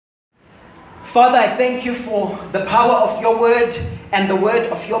Father, I thank you for the power of your word and the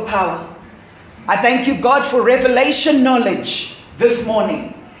word of your power. I thank you, God, for revelation knowledge this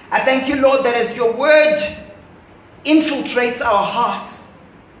morning. I thank you, Lord, that as your word infiltrates our hearts,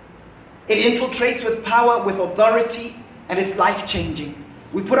 it infiltrates with power, with authority, and it's life-changing.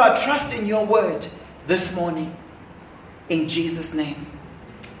 We put our trust in your word this morning. In Jesus' name,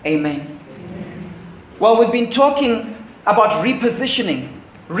 amen. Well, we've been talking about repositioning,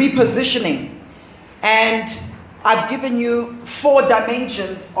 and I've given you 4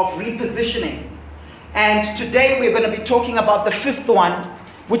 dimensions of repositioning. And today we're going to be talking about the 5th one,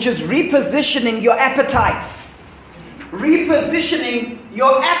 which is repositioning your appetites. Repositioning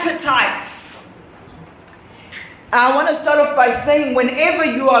your appetites. I want to start off by saying whenever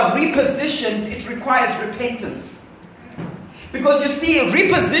you are repositioned, it requires repentance. Because you see,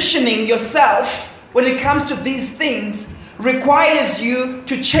 repositioning yourself when it comes to these things requires you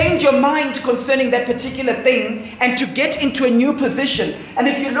to change your mind concerning that particular thing and to get into a new position. And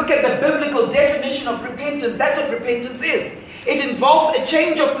if you look at the biblical definition of repentance, that's what repentance is. It involves a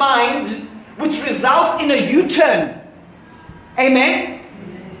change of mind which results in a U-turn. Amen?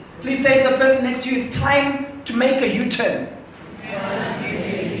 Please say to the person next to you, it's time to make a U-turn.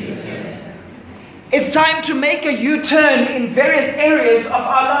 It's time to make a U-turn in various areas of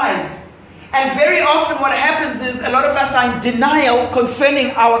our lives. And very often what happens is a lot of us are in denial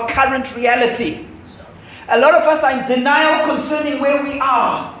concerning our current reality. A lot of us are in denial concerning where we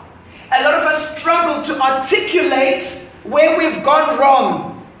are. A lot of us struggle to articulate where we've gone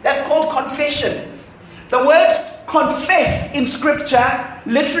wrong. That's called confession. The word confess in scripture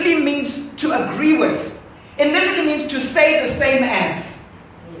literally means to agree with. It literally means to say the same as.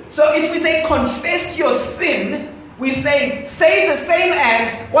 So if we say confess your sin, we say the same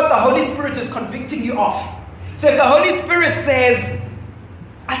as what the Holy Spirit is convicting you of. So if the Holy Spirit says,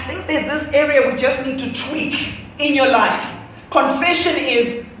 I think there's this area we just need to tweak in your life. Confession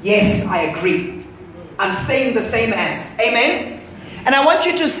is, yes, I agree. I'm saying the same as. Amen? And I want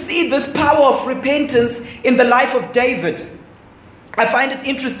you to see this power of repentance in the life of David. I find it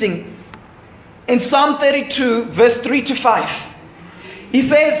interesting. In Psalm 32, verse 3 to 5, he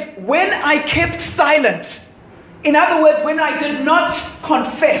says, when I kept silent, in other words, when I did not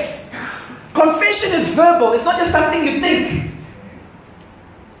confess. Confession is verbal. It's not just something you think.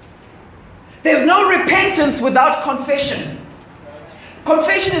 There's no repentance without confession.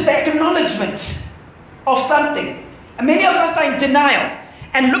 Confession is the acknowledgement of something. And many of us are in denial.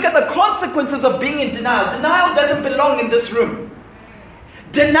 And look at the consequences of being in denial. Denial doesn't belong in this room.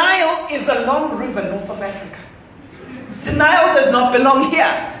 Denial is a long river north of Africa. Denial does not belong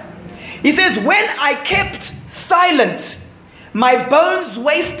here. He says, when I kept silent, my bones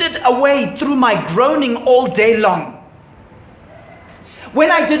wasted away through my groaning all day long.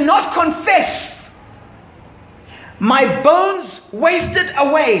 When I did not confess, my bones wasted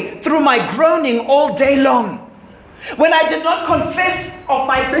away through my groaning all day long. When I did not confess of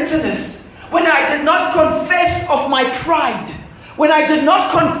my bitterness, when I did not confess of my pride, when I did not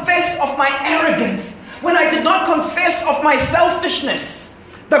confess of my arrogance, when I did not confess of my selfishness,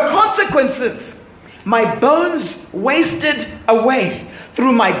 the consequences, my bones wasted away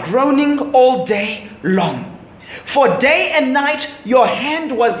through my groaning all day long. For day and night, your hand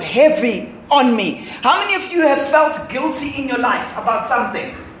was heavy on me. How many of you have felt guilty in your life about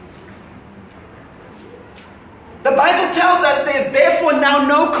something? The Bible tells us there's therefore now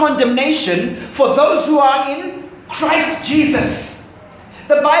no condemnation for those who are in Christ Jesus.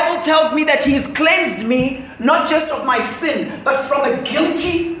 The Bible tells me that He's cleansed me, not just of my sin, but from a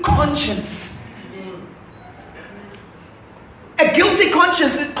guilty conscience. A guilty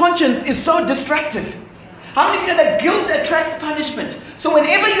conscience is so destructive. How many of you know that guilt attracts punishment? So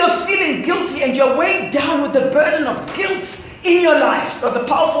whenever you're feeling guilty and you're weighed down with the burden of guilt in your life, there's a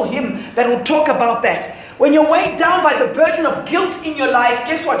powerful hymn that will talk about that. When you're weighed down by the burden of guilt in your life,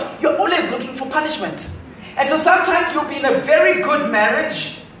 guess what? You're always looking for punishment. And so sometimes you'll be in a very good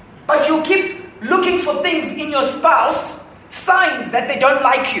marriage, but you'll keep looking for things in your spouse, signs that they don't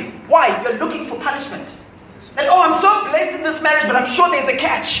like you. Why? You're looking for punishment. That, oh, I'm so blessed in this marriage, but I'm sure there's a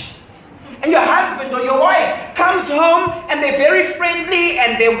catch. And your husband or your wife comes home and they're very friendly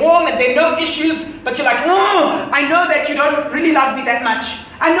and they're warm and there are no issues, but you're like, oh, I know that you don't really love me that much.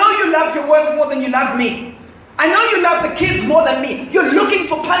 I know you love your work more than you love me. I know you love the kids more than me. You're looking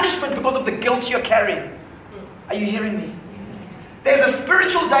for punishment because of the guilt you're carrying. Are you hearing me? There's a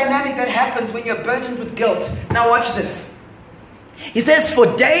spiritual dynamic that happens when you're burdened with guilt. Now watch this. He says, for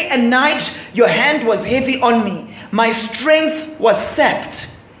day and night your hand was heavy on me. My strength was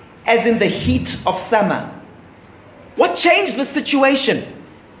sapped as in the heat of summer. What changed the situation?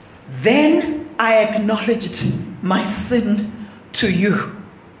 Then I acknowledged my sin to you.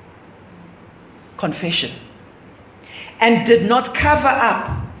 Confession. And did not cover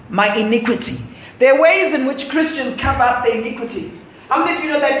up my iniquity. There are ways in which Christians cover up their iniquity. How many of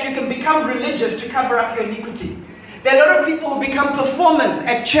you know that you can become religious to cover up your iniquity? There are a lot of people who become performers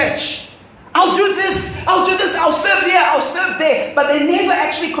at church. I'll do this, I'll serve here, I'll serve there. But they never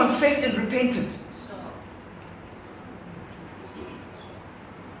actually confessed and repented.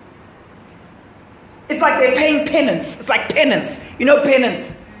 It's like they're paying penance. It's like penance. You know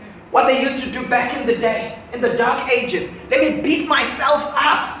penance? What they used to do back in the day, in the dark ages. Let me beat myself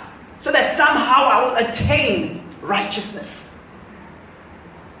up so that somehow I will attain righteousness.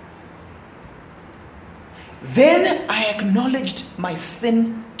 Then I acknowledged my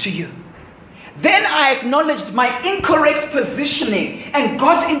sin to you. Then I acknowledged my incorrect positioning and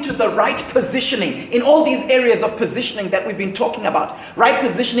got into the right positioning in all these areas of positioning that we've been talking about. Right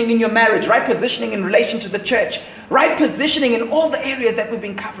positioning in your marriage, right positioning in relation to the church, right positioning in all the areas that we've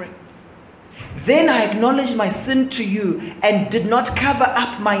been covering. Then I acknowledged my sin to you and did not cover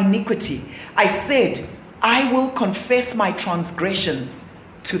up my iniquity. I said, I will confess my transgressions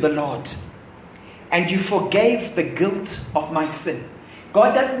to the Lord. And you forgave the guilt of my sin.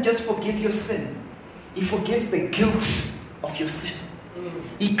 God doesn't just forgive your sin. He forgives the guilt of your sin.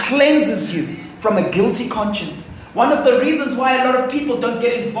 He cleanses you from a guilty conscience. One of the reasons why a lot of people don't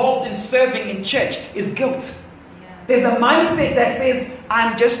get involved in serving in church is guilt. There's a mindset that says,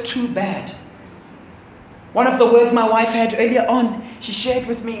 I'm just too bad. One of the words my wife had earlier on, she shared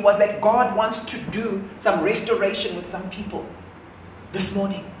with me, was that God wants to do some restoration with some people this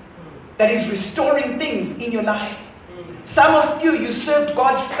morning. That is restoring things in your life. Some of you served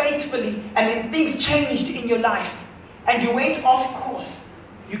God faithfully and then things changed in your life and you went off course.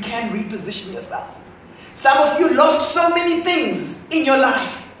 You can reposition yourself. Some of you lost so many things in your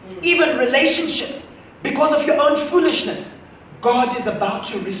life, even relationships, because of your own foolishness. God is about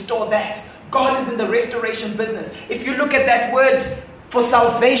to restore that. God is in the restoration business. If you look at that word for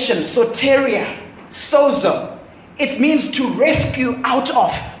salvation, soteria, sozo, it means to rescue out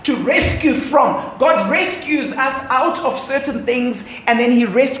of, to rescue from. God rescues us out of certain things and then he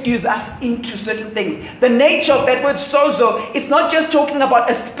rescues us into certain things. The nature of that word sozo, it's not just talking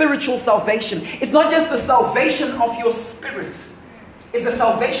about a spiritual salvation. It's not just the salvation of your spirit. It's the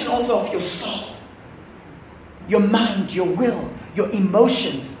salvation also of your soul, your mind, your will, your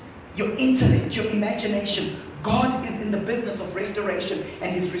emotions, your intellect, your imagination. God is in the business of restoration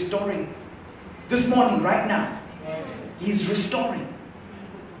and he's restoring. This morning, right now, he's restoring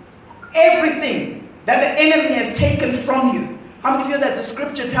everything that the enemy has taken from you. How many of you know that the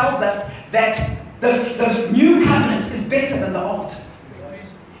scripture tells us that the new covenant is better than the old?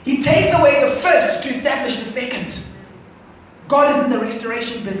 He takes away the first to establish the second. God is in the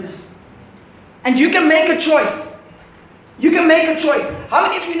restoration business. And you can make a choice. You can make a choice. How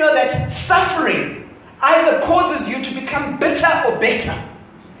many of you know that suffering either causes you to become bitter or better?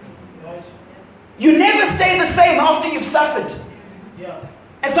 You never stay the same after you've suffered.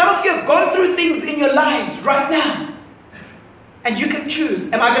 And some of you have gone through things in your lives right now. And you can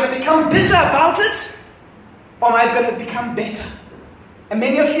choose, am I going to become bitter about it? Or am I going to become better? And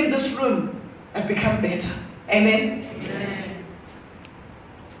many of you in this room have become better. Amen? Amen.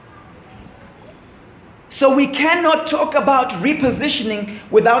 So we cannot talk about repositioning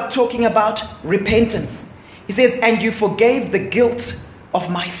without talking about repentance. He says, and you forgave the guilt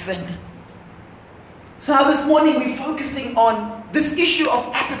of my sin. So now this morning we're focusing on this issue of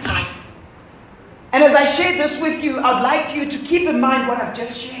appetites. And as I share this with you, I'd like you to keep in mind what I've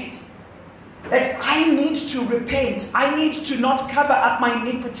just shared. That I need to repent. I need to not cover up my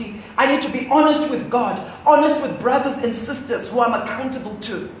iniquity. I need to be honest with God, honest with brothers and sisters who I'm accountable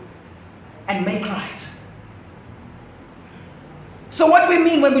to, and make right. So what we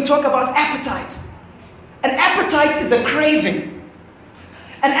mean when we talk about appetite? An appetite is a craving.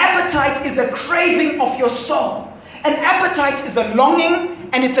 An appetite is a craving of your soul. An appetite is a longing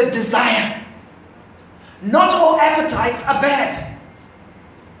and it's a desire. Not all appetites are bad.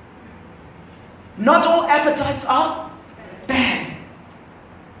 Not all appetites are bad.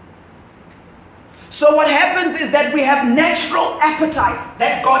 So what happens is that we have natural appetites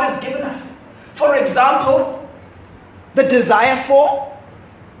that God has given us. For example, the desire for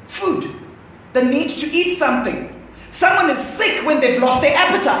food, the need to eat something. Someone is sick when they've lost their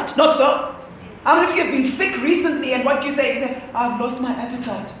appetite, not so? How many of you have been sick recently and what do you say? You say, I've lost my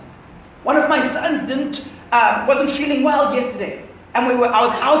appetite. One of my sons wasn't feeling well yesterday. And I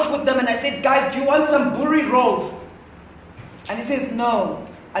was out with them and I said, guys, do you want some buri rolls? And he says, no,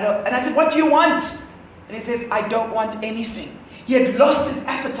 I don't. And I said, what do you want? And he says, I don't want anything. He had lost his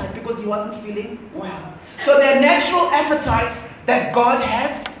appetite because he wasn't feeling well. So there are natural appetites that God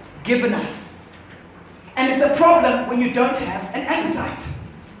has given us. And it's a problem when you don't have an appetite.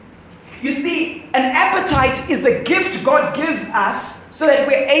 You see, an appetite is a gift God gives us so that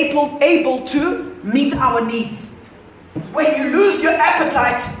we're able to meet our needs. When you lose your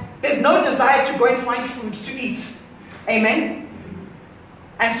appetite, there's no desire to go and find food to eat. Amen?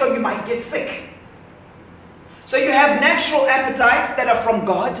 And so you might get sick. So you have natural appetites that are from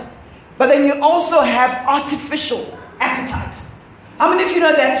God, but then you also have artificial appetite. How many of you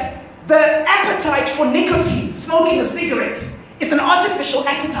know that the appetite for nicotine, smoking a cigarette, is an artificial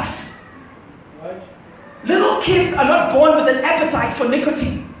appetite? Right. Little kids are not born with an appetite for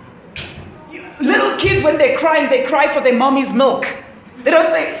nicotine. Little kids, when they're crying, they cry for their mommy's milk. They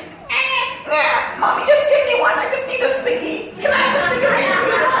don't say, Mommy, just give me one. I just need a ciggy. Can I have a cigarette,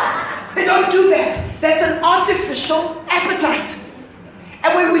 please? They don't do that. That's an artificial appetite.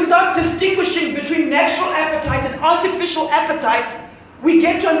 And when we start distinguishing between natural appetite and artificial appetites, we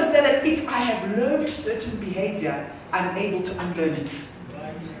get to understand that if I have learned certain behavior, I'm able to unlearn it.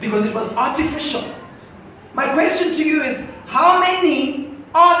 Because it was artificial. My question to you is, how many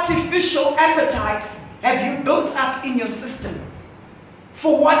artificial appetites have you built up in your system?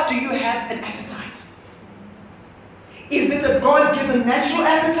 For what do you have an appetite? Is it a God-given natural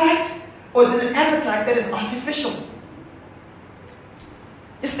appetite, or is it an appetite that is artificial?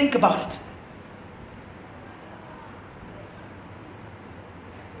 Just think about it.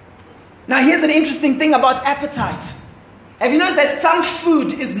 Now here's an interesting thing about appetite. Have you noticed that some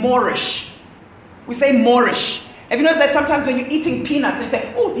food is Moorish? We say Moorish. Have you noticed that sometimes when you're eating peanuts, you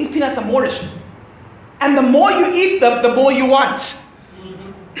say, oh, these peanuts are Moorish. And the more you eat them, the more you want.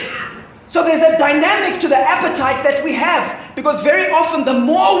 So there's a dynamic to the appetite that we have, because very often the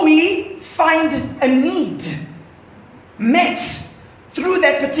more we find a need met through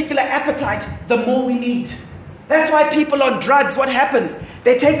that particular appetite, the more we need. That's why people on drugs, what happens?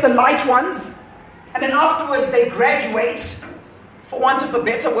 They take the light ones, and then afterwards they graduate, for want of a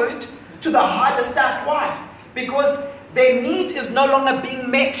better word, to the harder stuff. Why? Because their need is no longer being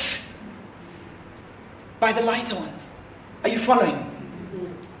met by the lighter ones. Are you following?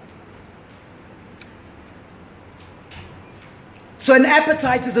 So an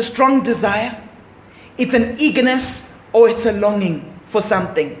appetite is a strong desire, it's an eagerness, or it's a longing for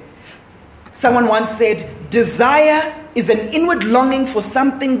something. Someone once said, desire is an inward longing for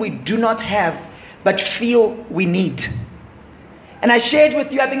something we do not have, but feel we need. And I shared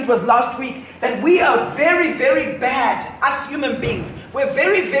with you, I think it was last week, that we are very, very bad, us human beings, we're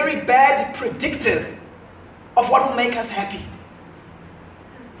very, very bad predictors of what will make us happy.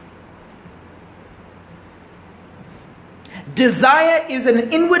 Desire is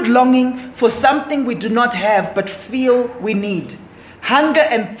an inward longing for something we do not have but feel we need. Hunger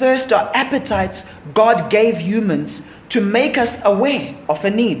and thirst are appetites God gave humans to make us aware of a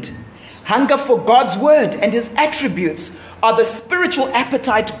need. Hunger for God's word and his attributes are the spiritual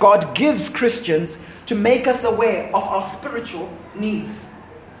appetite God gives Christians to make us aware of our spiritual needs.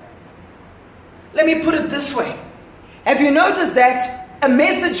 Let me put it this way. Have you noticed that a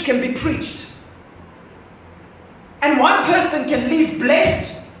message can be preached, and one person can leave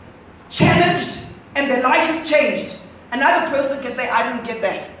blessed, challenged, and their life has changed? Another person can say, I didn't get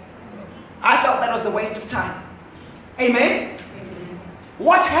that. I felt that was a waste of time. Amen?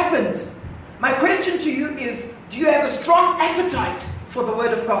 What happened? My question to you is, do you have a strong appetite for the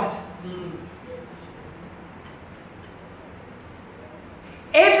Word of God?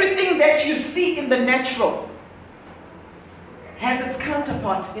 Everything that you see in the natural has its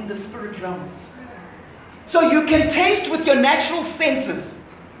counterpart in the spirit realm. So you can taste with your natural senses.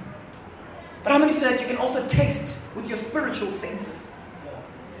 But how many feel that you can also taste with your spiritual senses?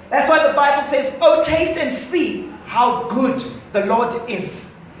 That's why the Bible says, oh, taste and see how good the Lord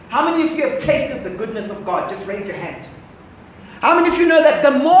is. How many of you have tasted the goodness of God? Just raise your hand. How many of you know that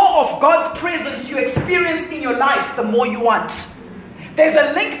the more of God's presence you experience in your life, the more you want? There's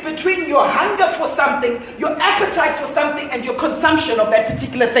a link between your hunger for something, your appetite for something, and your consumption of that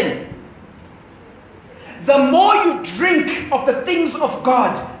particular thing. The more you drink of the things of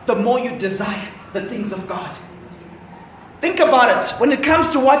God, the more you desire the things of God. Think about it. When it comes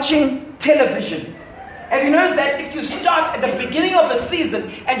to watching television, have you noticed that if you start at the beginning of a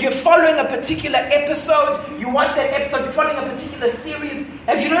season and you're following a particular episode, you watch that episode, you're following a particular series,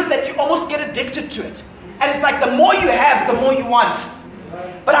 have you noticed that you almost get addicted to it? And it's like the more you have, the more you want.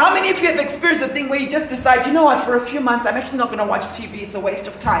 But how many of you have experienced a thing where you just decide, you know what, for a few months, I'm actually not going to watch TV, it's a waste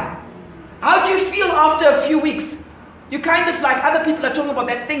of time? How do you feel after a few weeks? You kind of like other people are talking about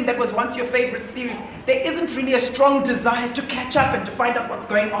that thing that was once your favorite series. There isn't really a strong desire to catch up and to find out what's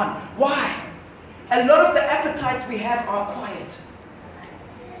going on. Why? A lot of the appetites we have are quiet.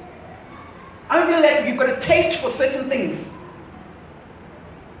 I feel that you've got a taste for certain things.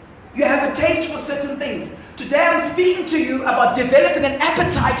 You have a taste for certain things. Today I'm speaking to you about developing an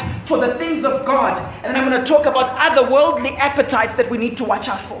appetite for the things of God. And then I'm going to talk about other worldly appetites that we need to watch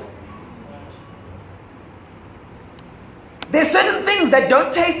out for. There's certain things that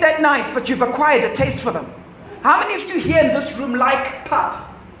don't taste that nice, but you've acquired a taste for them. How many of you here in this room like pap?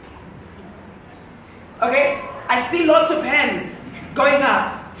 Okay? I see lots of hands going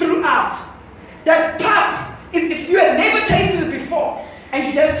up throughout. Does pap, if you had never tasted it before, and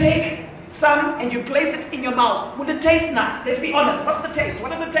you just take some and you place it in your mouth, would it taste nice? Let's be honest. What's the taste?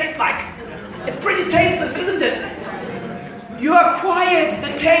 What does it taste like? It's pretty tasteless, isn't it? You acquired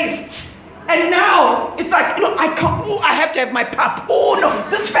the taste. And now, it's like, I have to have my pap. Oh, no,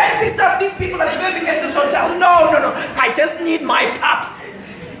 this fancy stuff these people are serving at this hotel. No. I just need my pap.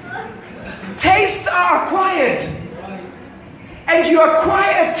 Tastes are acquired. And you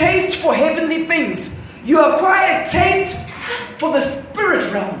acquire a taste for heavenly things. You acquire a taste for the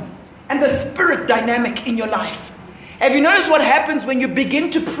spirit realm and the spirit dynamic in your life. Have you noticed what happens when you begin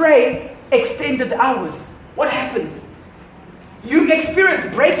to pray extended hours? What happens? You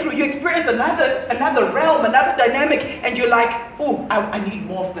experience breakthrough. You experience another realm, another dynamic, and you're like, oh, I need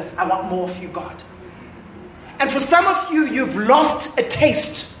more of this. I want more of you, God. And for some of you, you've lost a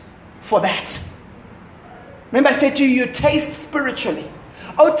taste for that. Remember I said to you, you taste spiritually.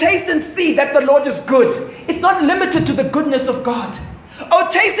 Oh, taste and see that the Lord is good. It's not limited to the goodness of God. Oh,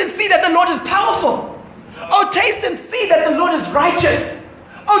 taste and see that the Lord is powerful. Oh, taste and see that the Lord is righteous.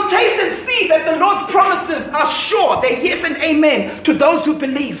 Oh, taste and see that the Lord's promises are sure. They're yes and amen to those who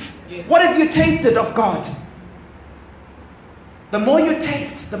believe. Yes. What have you tasted of God? The more you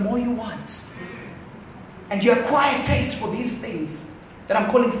taste, the more you want. And you acquire taste for these things that I'm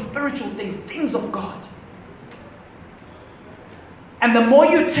calling spiritual things, things of God. And the more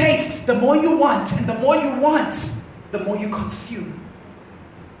you taste, the more you want. And the more you want, the more you consume.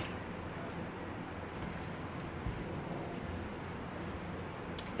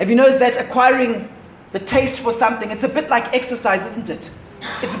 Have you noticed that acquiring the taste for something, it's a bit like exercise, isn't it?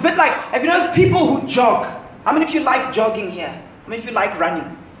 It's a bit like, have you noticed people who jog? How many of you like jogging here? How many of you like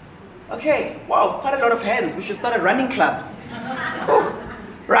running? Okay, wow, quite a lot of hands. We should start a running club.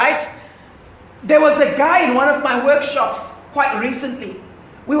 Right? There was a guy in one of my workshops quite recently.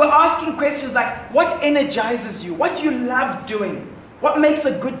 We were asking questions like, what energizes you? What do you love doing? What makes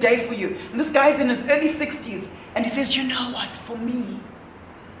a good day for you? And this guy's in his early 60s, and he says, you know what, for me,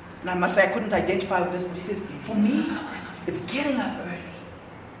 and I must say I couldn't identify with this, but he says, for me, it's getting up early,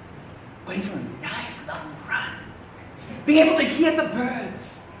 going for a nice long run, being able to hear the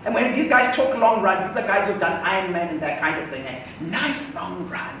birds. And when these guys talk long runs, these are guys who've done Ironman and that kind of thing. Nice long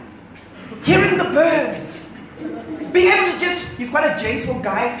run. Hearing the birds. Being able to he's quite a gentle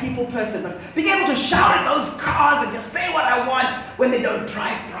guy, people person, but being able to shout at those cars and just say what I want when they don't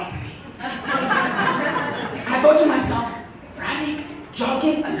drive properly. I thought to myself, running,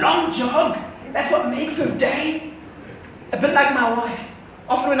 jogging, a long jog, that's what makes his day. A bit like my wife.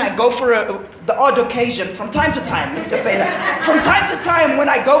 Often when I go for the odd occasion, from time to time, let me just say that. From time to time, when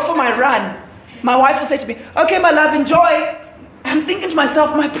I go for my run, my wife will say to me, okay, my love, enjoy. I'm thinking to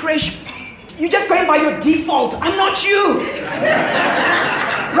myself, my precious, you're just going by your default. I'm not you.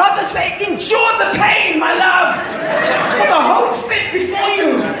 Rather say, endure the pain, my love, for the hope set before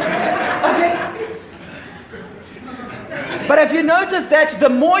you. Okay? But have you noticed that the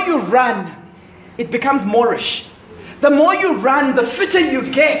more you run, it becomes moreish? The more you run, the fitter you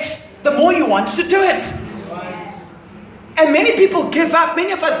get, the more you want to do it. And many people give up.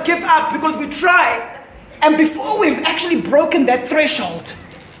 Many of us give up because we try. And before we've actually broken that threshold,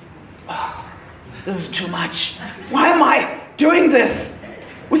 oh, this is too much. Why am I doing this?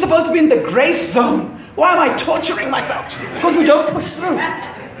 We're supposed to be in the grace zone. Why am I torturing myself? Because we don't push through.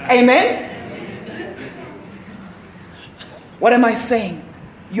 Amen? What am I saying?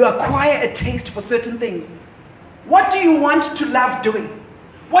 You acquire a taste for certain things. What do you want to love doing?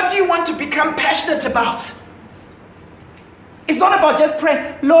 What do you want to become passionate about? It's not about just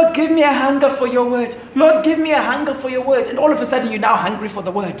praying, Lord, give me a hunger for your word. Lord, give me a hunger for your word. And all of a sudden, you're now hungry for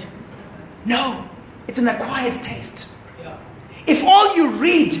the word. No, it's an acquired taste. Yeah. If all you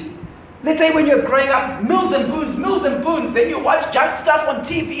read, let's say when you're growing up, is mills and boons, then you watch junk stuff on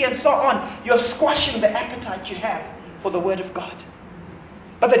TV and so on, you're squashing the appetite you have for the word of God.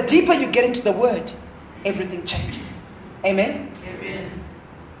 But the deeper you get into the word, everything changes. Amen? Amen.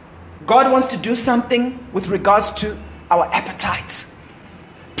 God wants to do something with regards to our appetites.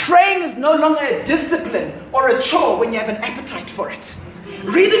 Praying is no longer a discipline or a chore when you have an appetite for it.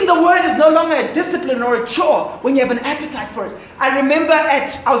 Reading the word is no longer a discipline or a chore when you have an appetite for it. I remember I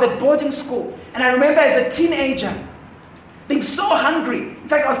was at boarding school, and I remember as a teenager being so hungry. In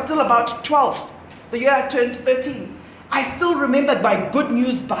fact, I was still about 12, the year I turned 13. I still remembered my Good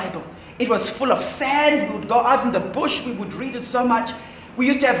News Bible. It was full of sand. We would go out in the bush. We would read it so much. We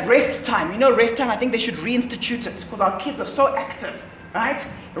used to have rest time. You know, rest time, I think they should reinstitute it because our kids are so active, right?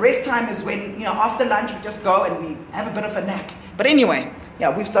 Rest time is when, after lunch we just go and we have a bit of a nap. But anyway,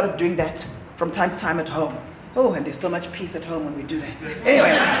 we've started doing that from time to time at home. Oh, and there's so much peace at home when we do that.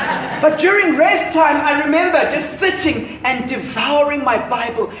 Anyway, but during rest time, I remember just sitting and devouring my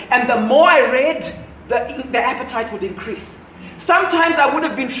Bible. And the more I read, the appetite would increase. Sometimes I would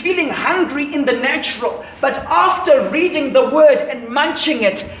have been feeling hungry in the natural, but after reading the word and munching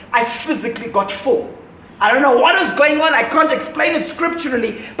it, I physically got full. I don't know what was going on. I can't explain it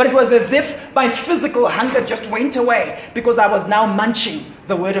scripturally, but it was as if my physical hunger just went away because I was now munching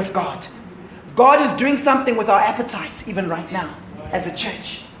the word of God. God is doing something with our appetite even right now as a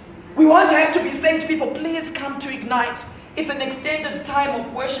church. We won't have to be saying to people, please come to Ignite. It's an extended time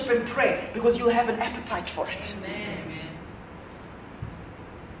of worship and prayer because you'll have an appetite for it. Amen.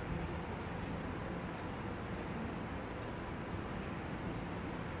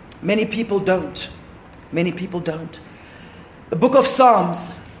 Many people don't. Many people don't. The book of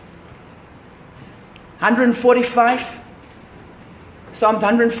Psalms, 145. Psalms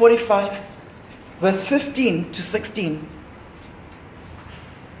 145, verse 15 to 16.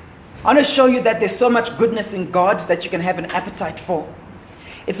 I want to show you that there's so much goodness in God that you can have an appetite for.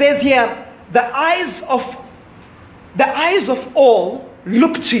 It says here, the eyes of all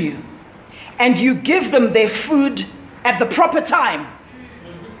look to you, and you give them their food at the proper time.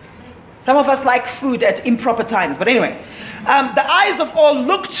 Some of us like food at improper times, but anyway. The eyes of all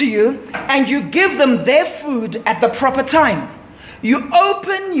look to you, and you give them their food at the proper time. You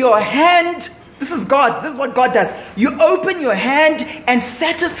open your hand. This is God. This is what God does. You open your hand and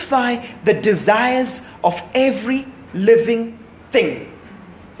satisfy the desires of every living thing.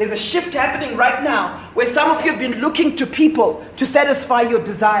 There's a shift happening right now where some of you have been looking to people to satisfy your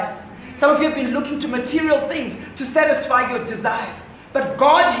desires. Some of you have been looking to material things to satisfy your desires. But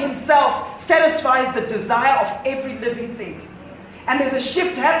God himself satisfies the desire of every living thing. And there's a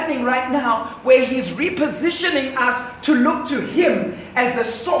shift happening right now where he's repositioning us to look to him as the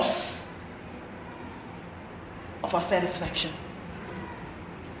source of our satisfaction.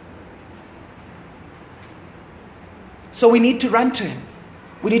 So we need to run to him.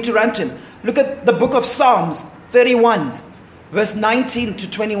 We need to run to him. Look at the book of Psalms 31, verse 19 to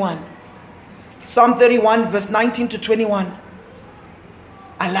 21. Psalm 31, verse 19 to 21.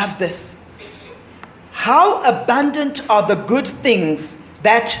 I love this. How abundant are the good things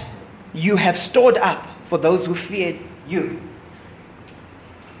that you have stored up for those who fear you.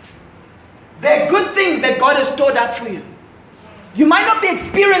 There are good things that God has stored up for you. You might not be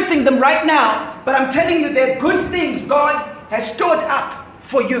experiencing them right now, but I'm telling you, there are good things God has stored up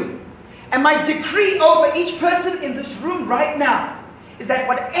for you. And my decree over each person in this room right now is that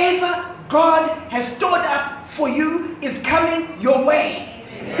whatever God has stored up for you is coming your way.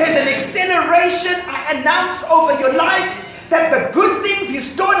 There's an acceleration I announce over your life that the good things he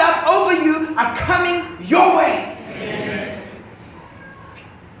stored up over you are coming your way. Amen.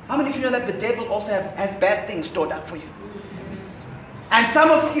 How many of you know that the devil also has bad things stored up for you? And some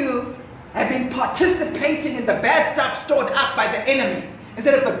of you have been participating in the bad stuff stored up by the enemy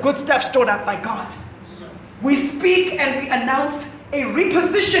instead of the good stuff stored up by God. We speak and we announce a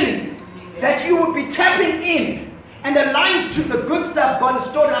repositioning that you will be tapping in and aligned to the good stuff God has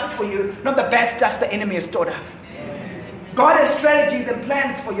stored up for you, not the bad stuff the enemy has stored up. God has strategies and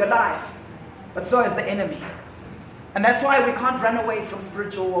plans for your life, but so has the enemy. And that's why we can't run away from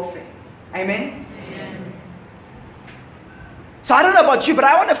spiritual warfare. Amen? Amen. So I don't know about you, but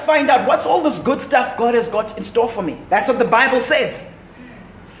I want to find out what's all this good stuff God has got in store for me. That's what the Bible says.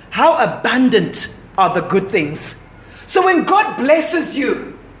 How abundant are the good things. So when God blesses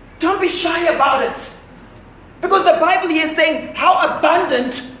you, don't be shy about it. Because the Bible here is saying, how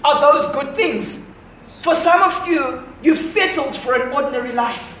abundant are those good things? For some of you, you've settled for an ordinary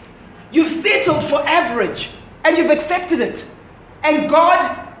life. You've settled for average. And you've accepted it. And God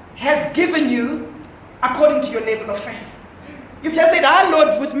has given you according to your level of faith. You've just said,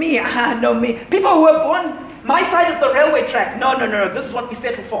 Lord, with me, no me. People who are born my side of the railway track, no, this is what we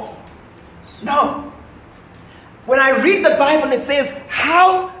settle for. No. When I read the Bible, it says,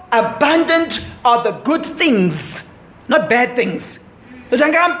 how abundant are the good things, not bad things. So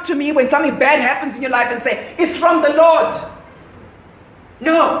don't come to me when something bad happens in your life and say, it's from the Lord.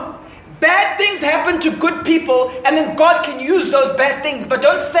 No. Bad things happen to good people, and then God can use those bad things. But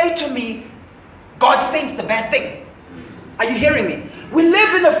don't say to me, God sent the bad thing. Are you hearing me? We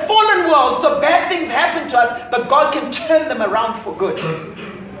live in a fallen world, so bad things happen to us, but God can turn them around for good.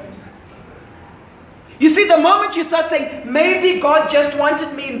 You see, the moment you start saying, maybe God just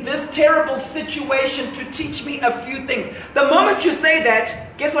wanted me in this terrible situation to teach me a few things. The moment you say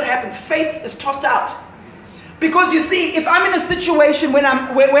that, guess what happens? Faith is tossed out. Because you see, if I'm in a situation where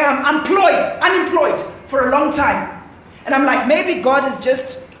I'm unemployed for a long time, and I'm like, maybe God has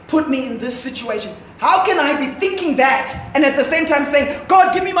just put me in this situation. How can I be thinking that and at the same time saying,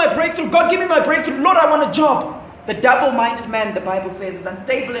 God, give me my breakthrough. God, give me my breakthrough. Lord, I want a job. The double-minded man, the Bible says, is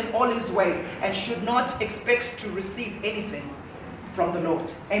unstable in all his ways and should not expect to receive anything from the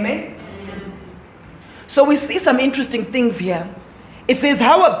Lord. Amen? So we see some interesting things here. It says,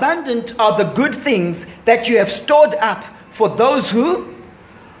 how abundant are the good things that you have stored up for those who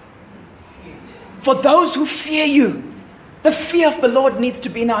fear you. The fear of the Lord needs to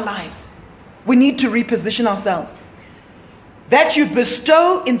be in our lives. We need to reposition ourselves. That you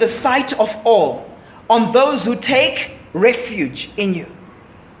bestow in the sight of all on those who take refuge in you.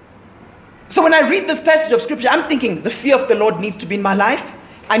 So when I read this passage of scripture, I'm thinking the fear of the Lord needs to be in my life.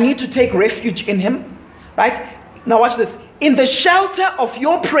 I need to take refuge in him. Right? Now watch this. In the shelter of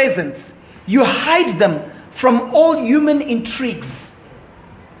your presence, you hide them from all human intrigues.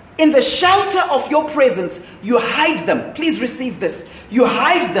 In the shelter of your presence, you hide them. Please receive this. You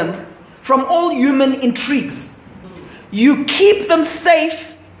hide them from all human intrigues. You keep them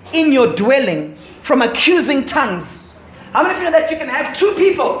safe in your dwelling from accusing tongues. How many of you know that you can have two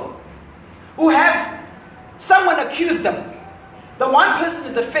people who have someone accuse them? The one person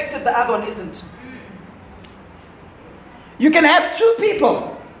is affected, the other one isn't. You can have two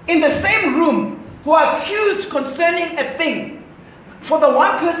people in the same room who are accused concerning a thing. For the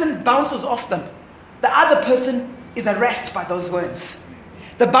one person bounces off them. The other person is harassed by those words.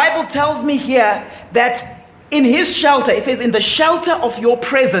 The Bible tells me here that in his shelter, it says in the shelter of your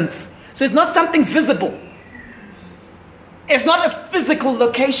presence. So it's not something visible. It's not a physical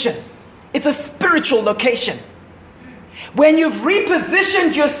location. It's a spiritual location. When you've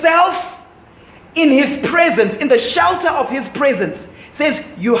repositioned yourself in his presence, in the shelter of his presence, it says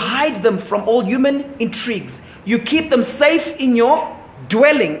you hide them from all human intrigues. You keep them safe in your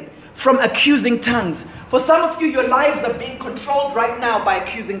dwelling from accusing tongues. For some of you, your lives are being controlled right now by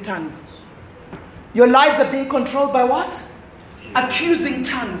accusing tongues. Your lives are being controlled by what? Accusing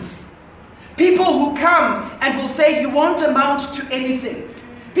tongues. People who come and will say you won't amount to anything.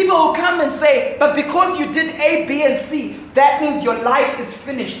 People who come and say, but because you did A, B, and C, that means your life is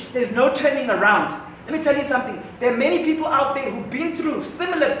finished. There's no turning around. Let me tell you something. There are many people out there who've been through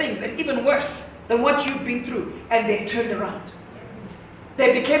similar things and even worse than what you've been through, and they've turned around.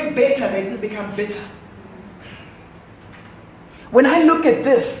 They became better. They didn't become bitter. When I look at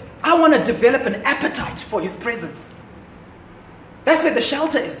this, I want to develop an appetite for his presence. That's where the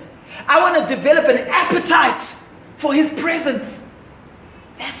shelter is. I want to develop an appetite for his presence.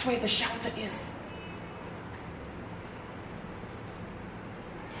 That's where the shelter is.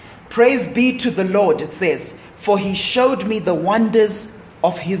 Praise be to the Lord, it says, for he showed me the wonders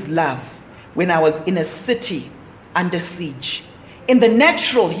of his love when I was in a city under siege. In the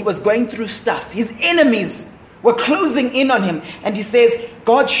natural, he was going through stuff. His enemies were closing in on him. And he says,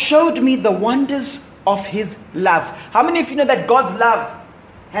 God showed me the wonders of his love. How many of you know that God's love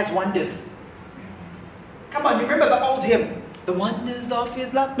has wonders? Come on, you remember the old hymn? The wonders of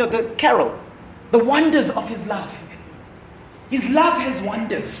his love? No, the carol. The wonders of his love. His love has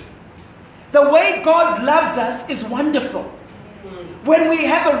wonders. The way God loves us is wonderful. When we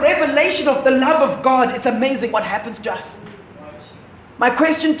have a revelation of the love of God, it's amazing what happens to us. My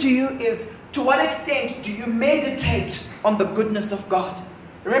question to you is, to what extent do you meditate on the goodness of God?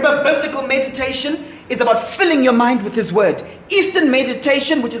 Remember, biblical meditation is about filling your mind with his word. Eastern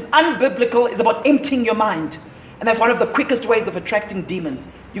meditation, which is unbiblical, is about emptying your mind. And that's one of the quickest ways of attracting demons.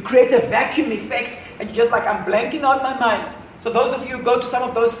 You create a vacuum effect and you're just like, I'm blanking out my mind. So those of you who go to some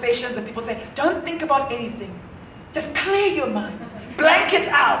of those sessions and people say, don't think about anything. Just clear your mind. Blank it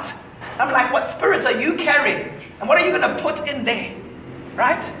out. I'm like, what spirit are you carrying? And what are you going to put in there?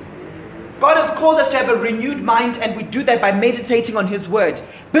 Right? God has called us to have a renewed mind, and we do that by meditating on his word.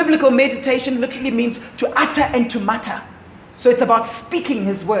 Biblical meditation literally means to utter and to mutter. So it's about speaking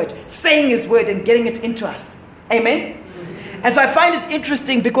his word, saying his word, and getting it into us. Amen? And so I find it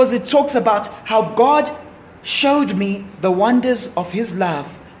interesting because it talks about how God showed me the wonders of his love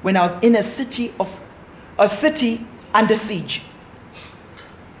when I was in a city under siege.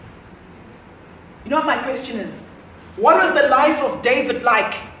 You know what my question is? What was the life of David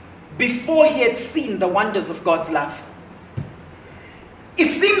like before he had seen the wonders of God's love? It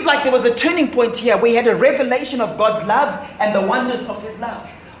seems like there was a turning point here where he had a revelation of God's love and the wonders of his love.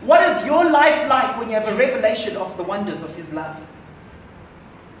 What is your life like when you have a revelation of the wonders of his love?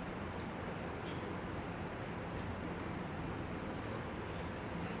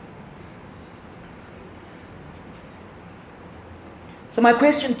 So my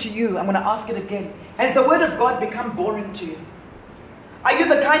question to you, I'm going to ask it again. Has the word of God become boring to you? Are you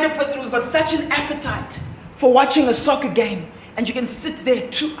the kind of person who's got such an appetite for watching a soccer game, and you can sit there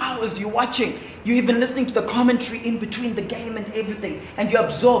 2 hours, you're watching, you're even listening to the commentary in between the game and everything, and you're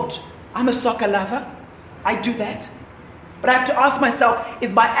absorbed? I'm a soccer lover. I do that. But I have to ask myself,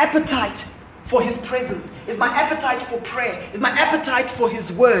 is my appetite for his presence, is my appetite for prayer, is my appetite for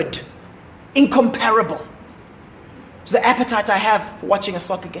his word incomparable to the appetite I have for watching a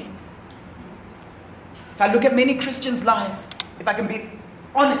soccer game? If I look at many Christians' lives, if I can be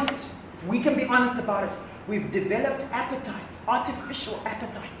honest, if we can be honest about it, we've developed appetites, artificial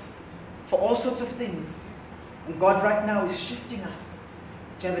appetites for all sorts of things. And God right now is shifting us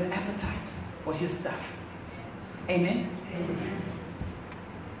to have an appetite for his stuff. Amen?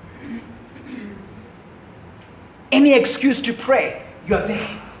 Amen. Any excuse to pray, you're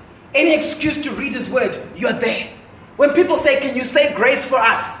there. Any excuse to read his word, you're there. When people say, can you say grace for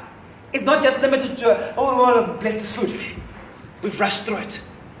us? It's not just limited to, oh, we want to bless this food. We've rushed through it.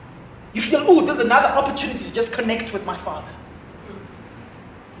 You feel, oh, there's another opportunity to just connect with my Father.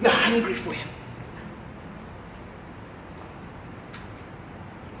 You're hungry for him.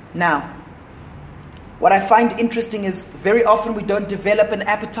 Now, what I find interesting is very often we don't develop an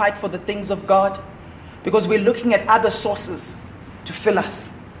appetite for the things of God because we're looking at other sources to fill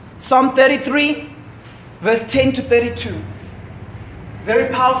us. Psalm 33, verse 10 to 32.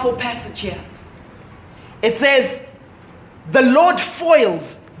 Very powerful passage here. It says, the Lord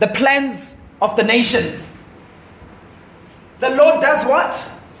foils the plans of the nations. The Lord does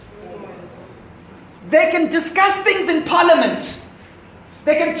what? They can discuss things in parliament.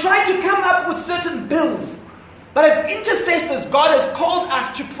 They can try to come up with certain bills. But as intercessors, God has called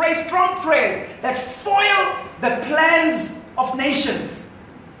us to pray strong prayers that foil the plans of nations.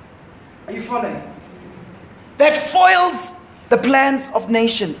 Are you following? That foils the plans of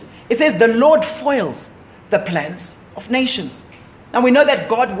nations. It says the Lord foils the plans of nations. Now we know that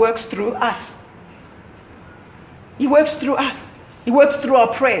God works through us. He works through us. He works through our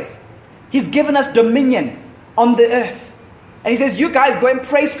prayers. He's given us dominion on the earth. And he says, you guys go and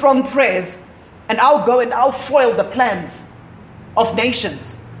pray strong prayers, and I'll go and I'll foil the plans of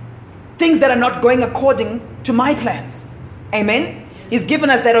nations. Things that are not going according to my plans. Amen? He's given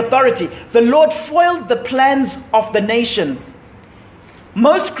us that authority. The Lord foils the plans of the nations.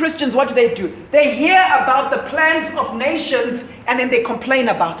 Most Christians, what do? They hear about the plans of nations and then they complain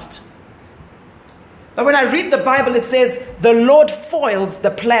about it. But when I read the Bible, it says, the Lord foils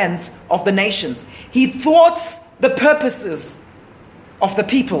the plans of the nations. He thwarts the purposes of the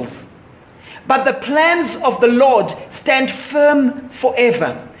peoples. But the plans of the Lord stand firm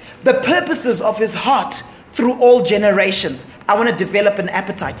forever. The purposes of his heart through all generations. I want to develop an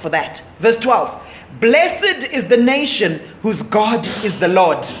appetite for that. Verse 12. Blessed is the nation whose God is the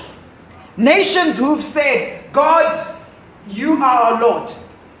Lord. Nations who've said, God, you are our Lord.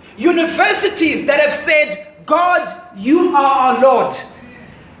 Universities that have said, God, you are our Lord.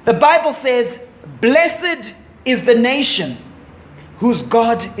 The Bible says, blessed is the nation whose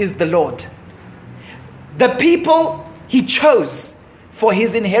God is the Lord. The people he chose for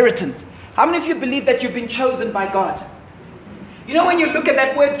his inheritance. How many of you believe that you've been chosen by God? You know, when you look at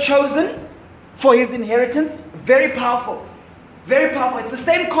that word chosen for his inheritance, very powerful. Very powerful. It's the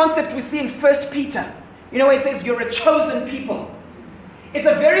same concept we see in 1 Peter. You know, where it says you're a chosen people. It's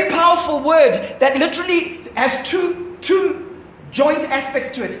a very powerful word that literally has two joint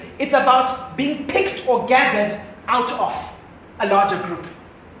aspects to it. It's about being picked or gathered out of a larger group.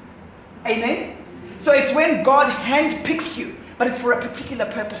 Amen? So it's when God handpicks you, but it's for a particular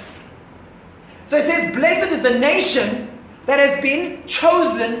purpose. So it says, blessed is the nation that has been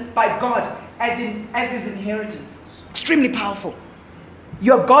chosen by God as his inheritance. Extremely powerful.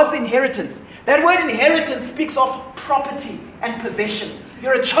 You're God's inheritance. That word inheritance speaks of property and possession.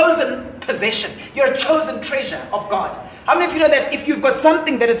 You're a chosen possession. You're a chosen treasure of God. How many of you know that if you've got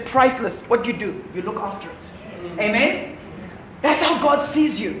something that is priceless, what do? You look after it. Amen? That's how God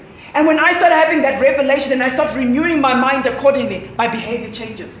sees you. And when I start having that revelation and I start renewing my mind accordingly, my behavior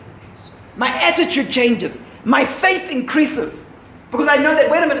changes. My attitude changes. My faith increases. Because I know that,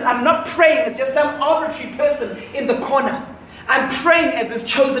 wait a minute, I'm not praying as just some arbitrary person in the corner. I'm praying as his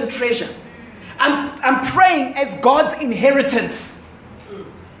chosen treasure. I'm praying as God's inheritance.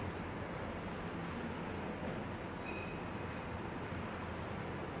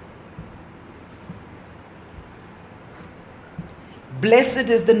 Blessed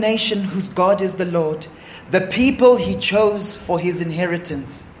is the nation whose God is the Lord, the people he chose for his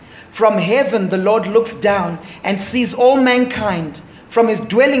inheritance. From heaven the Lord looks down and sees all mankind. From his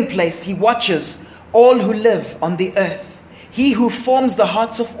dwelling place he watches all who live on the earth. He who forms the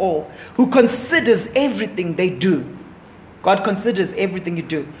hearts of all, who considers everything they do. God considers everything you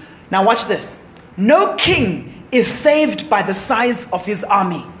do. Now watch this. No king is saved by the size of his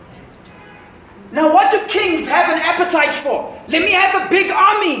army. Now what do kings have an appetite for? Let me have a big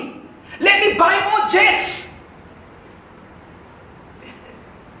army. Let me buy more jets.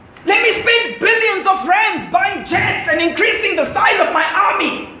 Let me spend billions of rands buying jets and increasing the size of my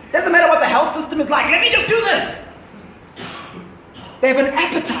army. Doesn't matter what the health system is like. Let me just do this. They have an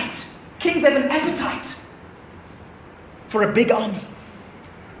appetite. Kings have an appetite for a big army.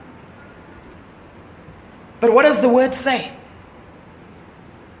 But what does the word say?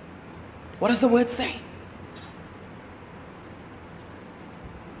 What does the word say?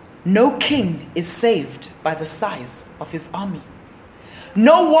 No king is saved by the size of his army.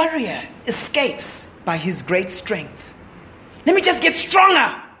 No warrior escapes by his great strength. Let me just get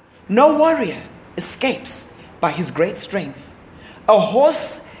stronger. No warrior escapes by his great strength. A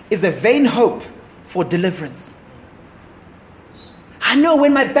horse is a vain hope for deliverance. I know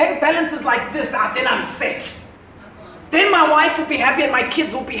when my bank balance is like this, then I'm set. Then my wife will be happy and my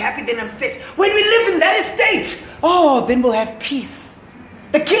kids will be happy, then I'm set. When we live in that estate, then we'll have peace.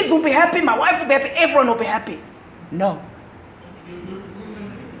 The kids will be happy, my wife will be happy, everyone will be happy. No.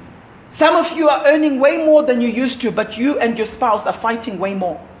 Some of you are earning way more than you used to, but you and your spouse are fighting way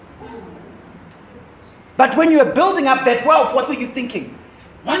more. But when you were building up that wealth, what were you thinking?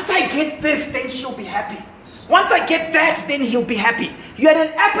 Once I get this, then she'll be happy. Once I get that, then he'll be happy. You had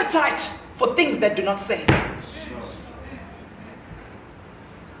an appetite for things that do not save.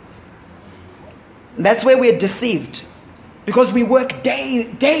 And that's where we're deceived. Because we work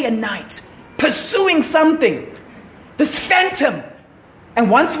day and night, pursuing something. This phantom.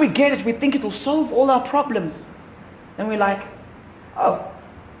 And once we get it, we think it will solve all our problems. And we're like,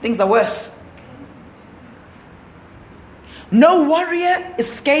 things are worse. No warrior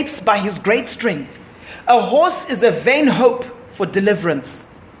escapes by his great strength. A horse is a vain hope for deliverance.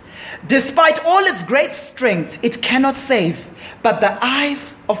 Despite all its great strength, it cannot save. But the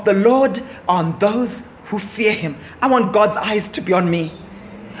eyes of the Lord are on those who fear him. I want God's eyes to be on me.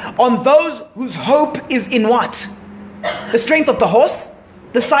 On those whose hope is in what? The strength of the horse?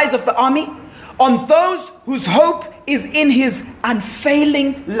 The size of the army? On those whose hope is in his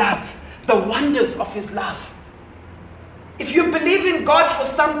unfailing love. The wonders of his love. If you believe in God for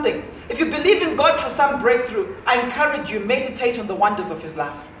something, if you believe in God for some breakthrough, I encourage you, meditate on the wonders of his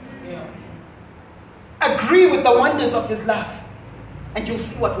love. Yeah. Agree with the wonders of his love, and you'll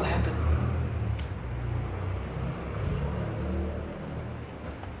see what will happen.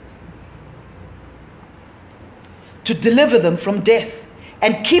 To deliver them from death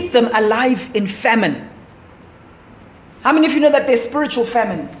and keep them alive in famine. How many of you know that there's spiritual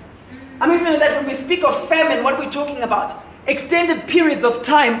famines? How many of you know that when we speak of famine, what we're talking about? Extended periods of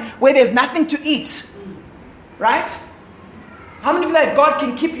time where there's nothing to eat. Right? How many of you know that God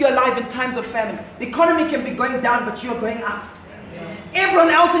can keep you alive in times of famine? The economy can be going down, but you're going up. Everyone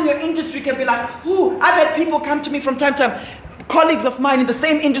else in your industry can be like, I've had people come to me from time to time, colleagues of mine in the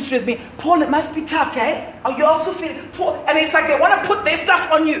same industry as me. Paul, it must be tough, eh? Are you also feeling Paul? And it's like they want to put their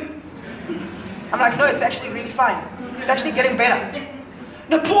stuff on you. I'm like, no, it's actually really fine. It's actually getting better.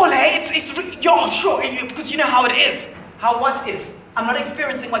 No, Paul, you're sure, because you know how it is. How what is? I'm not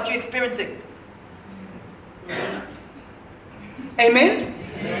experiencing what you're experiencing. Amen?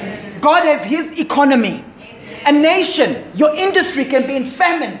 Amen. God has his economy. Amen. A nation, your industry can be in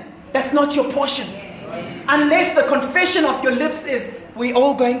famine. That's not your portion. Yes. Unless the confession of your lips is, we're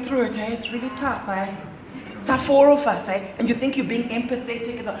all going through it, eh? It's really tough, eh? It's tough for all of us, eh? And you think you're being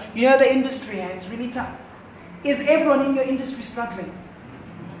empathetic. You know the industry, eh? It's really tough. Is everyone in your industry struggling?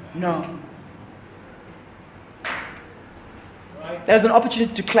 No. There's an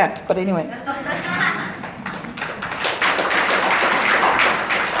opportunity to clap, but anyway.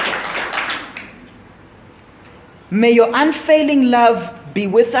 May your unfailing love be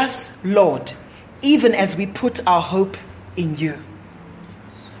with us, Lord, even as we put our hope in you.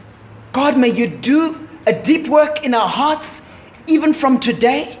 God, may you do a deep work in our hearts, even from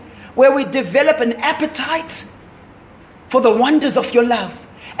today, where we develop an appetite for the wonders of your love,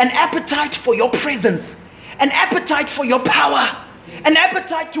 an appetite for your presence, an appetite for your power, an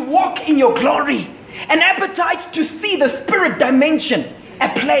appetite to walk in your glory, an appetite to see the spirit dimension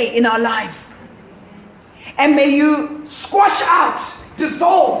at play in our lives. And may you squash out,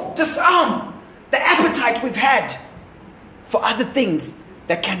 dissolve, disarm the appetite we've had for other things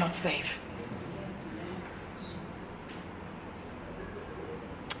that cannot save.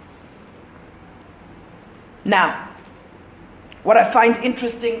 Now, what I find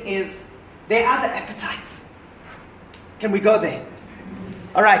interesting is there are other appetites. Can we go there?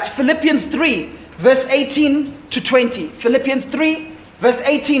 All right, Philippians 3, verse 18 to 20. Philippians 3, verse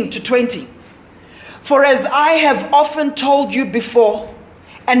 18 to 20. For as I have often told you before,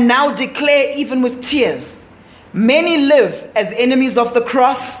 and now declare even with tears, many live as enemies of the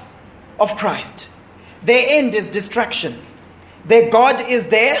cross of Christ. Their end is destruction. Their God is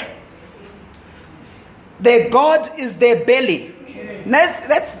their belly. And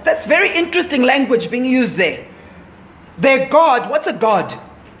that's very interesting language being used there. Their God, what's a God?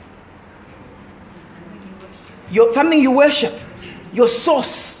 Something you worship, your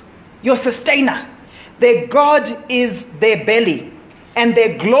source, your sustainer. Their God is their belly, and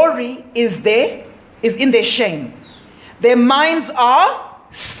their glory is in their shame. Their minds are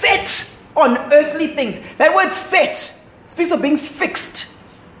set on earthly things. That word set speaks of being fixed.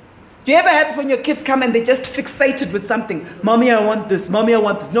 Do you ever have it when your kids come and they're just fixated with something? Mommy, I want this. Mommy, I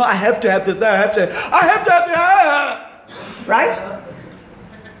want this. No, I have to have this. No, I have to have it. Right?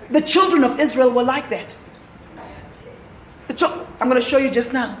 The children of Israel were like that. I'm going to show you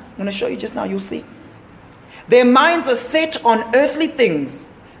just now. You'll see. Their minds are set on earthly things,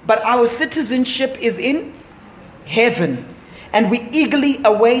 but our citizenship is in heaven. And we eagerly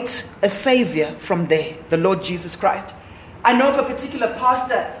await a Savior from there, the Lord Jesus Christ. I know of a particular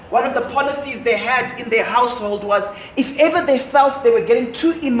pastor, one of the policies they had in their household was, if ever they felt they were getting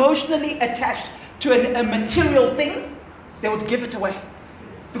too emotionally attached to a material thing, they would give it away.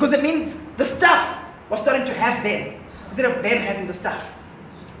 Because it means the stuff was starting to have them, instead of them having the stuff.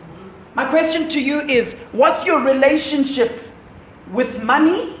 My question to you is, what's your relationship with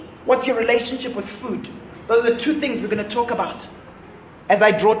money? What's your relationship with food? Those are the two things we're going to talk about as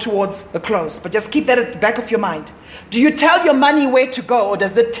I draw towards the close. But just keep that at the back of your mind. Do you tell your money where to go, or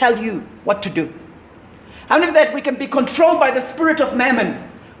does it tell you what to do? How many of that we can be controlled by the spirit of mammon,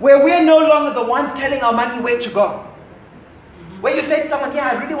 where we're no longer the ones telling our money where to go? Where you say to someone, yeah,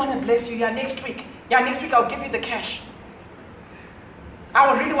 I really want to bless you. Next week I'll give you the cash.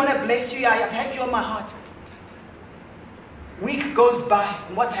 I really want to bless you. I've had you on my heart. Week goes by,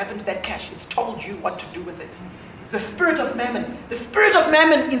 and what's happened to that cash? It's told you what to do with it. It's the spirit of mammon. The spirit of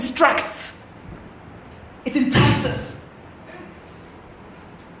mammon instructs. It entices.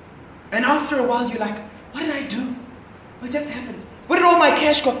 And after a while, you're like, what did I do? What just happened? Where did all my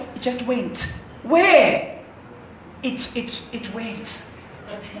cash go? It just went. Where? It went.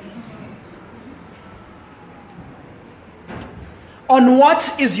 On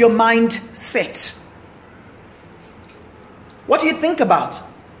what is your mind set? What do you think about?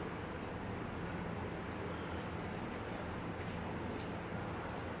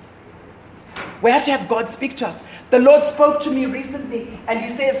 We have to have God speak to us. The Lord spoke to me recently, and He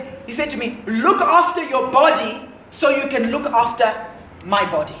said to me, look after your body so you can look after my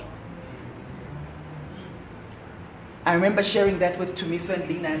body. I remember sharing that with Tumiso and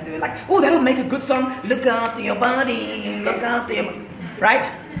Lena, and they were like, oh, that'll make a good song. Look after your body, look after your body. Right?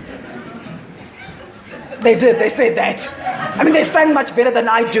 They did, they said that. I mean, they sang much better than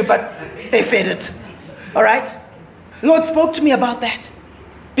I do, but they said it. All right? Lord spoke to me about that.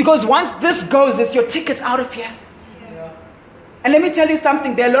 Because once this goes, it's your ticket out of here. Yeah. And let me tell you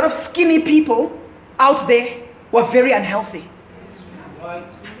something. There are a lot of skinny people out there who are very unhealthy. Right.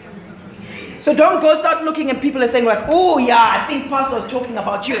 So don't go start looking at people and saying like, oh yeah, I think Pastor was talking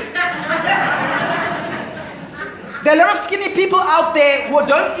about you. There are a lot of skinny people out there who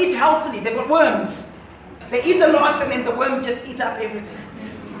don't eat healthily. They've got worms. They eat a lot and then the worms just eat up everything.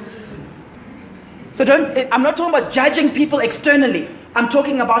 So I'm not talking about judging people externally. I'm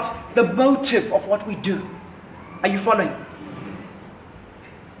talking about the motive of what we do. Are you following?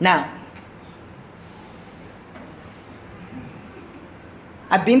 Now,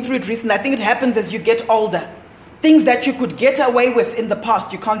 I've been through it recently. I think it happens as you get older. Things that you could get away with in the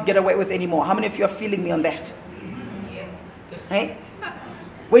past, you can't get away with anymore. How many of you are feeling me on that? Yeah. Hey?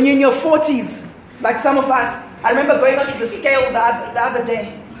 When you're in your 40s, like some of us, I remember going onto the scale the other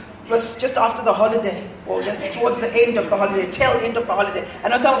day. It was just after the holiday, or just towards the end of the holiday, tail end of the holiday. I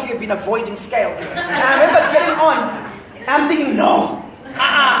know some of you have been avoiding scales. And I remember getting on, and I'm thinking, no.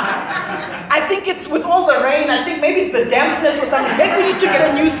 I think it's with all the rain, I think maybe it's the dampness or something. Maybe we need to get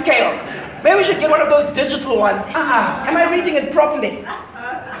a new scale. Maybe we should get one of those digital ones. Am I reading it properly?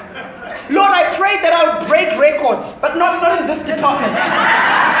 Lord, I pray that I would break records, but not in this department.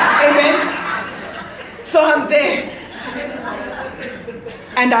 Amen. So I'm there.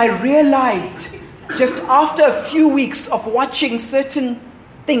 And I realized just after a few weeks of watching certain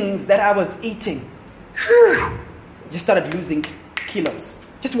things that I was eating, just started losing kilos.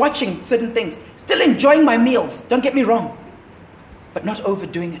 Just watching certain things. Still enjoying my meals, don't get me wrong, but not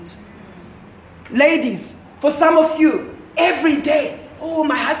overdoing it. Ladies, for some of you, every day, oh,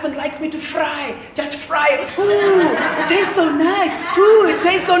 my husband likes me to fry. Just fry it. Ooh, it tastes so nice. Ooh, it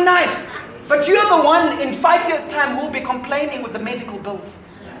tastes so nice. But you're the one in 5 years' time who will be complaining with the medical bills.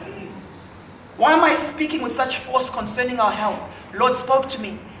 Why am I speaking with such force concerning our health? Lord spoke to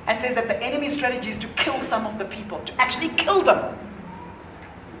me and says that the enemy's strategy is to kill some of the people, to actually kill them.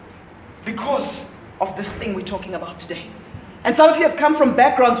 Because of this thing we're talking about today. And some of you have come from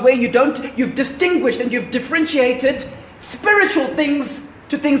backgrounds where you've distinguished and you've differentiated spiritual things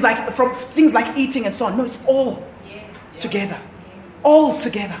to things like eating and so on. No, it's all together. All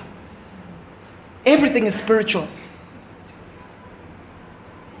together. Everything is spiritual.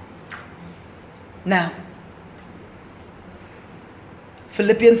 Now,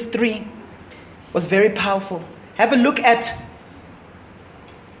 Philippians 3 was very powerful. Have a look at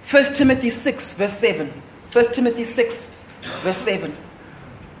 1 Timothy 6 verse 7. 1 Timothy 6 verse 7.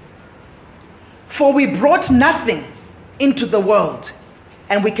 For we brought nothing into the world,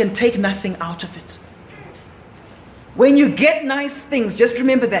 and we can take nothing out of it. When you get nice things, just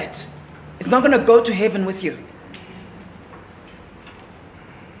remember that. It's not going to go to heaven with you.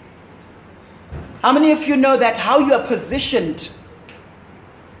 How many of you know that how you are positioned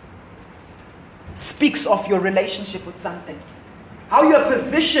speaks of your relationship with something? How you are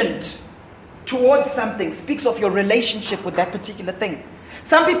positioned towards something speaks of your relationship with that particular thing.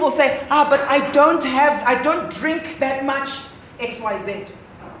 Some people say, but I don't drink that much XYZ.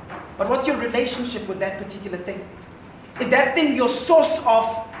 But what's your relationship with that particular thing? Is that thing your source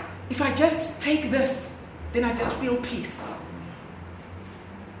of, if I just take this, then I just feel peace?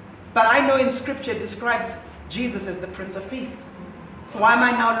 But I know in Scripture it describes Jesus as the Prince of Peace. So why am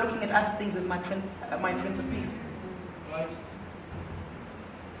I now looking at other things as my Prince of Peace? Right.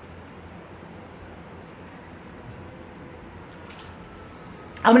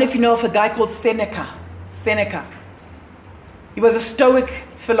 How many of you know of a guy called Seneca? Seneca. He was a Stoic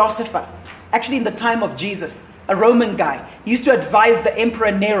philosopher, actually in the time of Jesus, a Roman guy. He used to advise the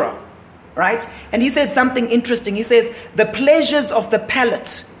Emperor Nero, right? And he said something interesting. He says, the pleasures of the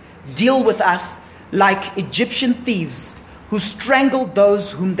palate deal with us like Egyptian thieves who strangle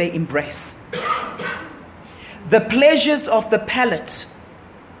those whom they embrace. The pleasures of the palate,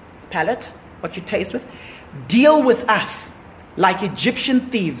 what you taste with, deal with us like Egyptian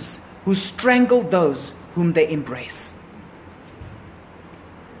thieves who strangle those whom they embrace.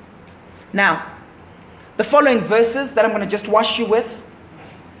 Now, the following verses that I'm going to just wash you with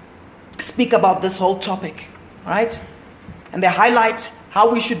speak about this whole topic, right? And they highlight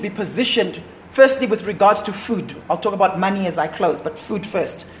how we should be positioned, firstly with regards to food. I'll talk about money as I close, but food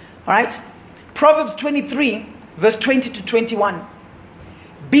first, all right? Proverbs 23, verse 20 to 21.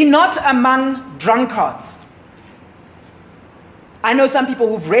 Be not among drunkards. I know some people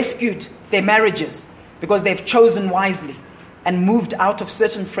who've rescued their marriages because they've chosen wisely and moved out of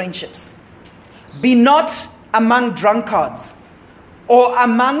certain friendships. Be not among drunkards or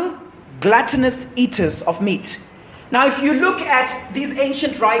among gluttonous eaters of meat. Now, if you look at these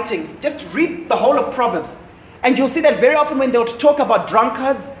ancient writings, just read the whole of Proverbs, and you'll see that very often when they'll talk about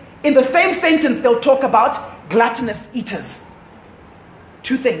drunkards, in the same sentence, they'll talk about gluttonous eaters.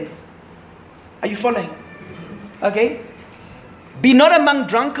 Two things. Are you following? Okay? Be not among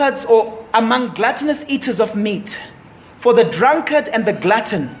drunkards or among gluttonous eaters of meat, for the drunkard and the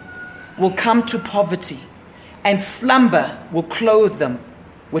glutton will come to poverty, and slumber will clothe them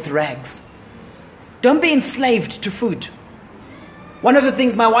with rags. Don't be enslaved to food. One of the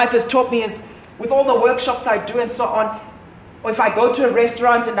things my wife has taught me is, with all the workshops I do and so on, or if I go to a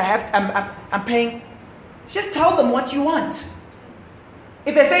restaurant and I'm paying, just tell them what you want.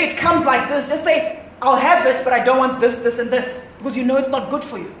 If they say it comes like this, just say, I'll have it, but I don't want this, this, and this, because you know it's not good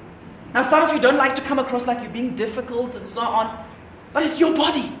for you. Now, some of you don't like to come across like you're being difficult and so on, but it's your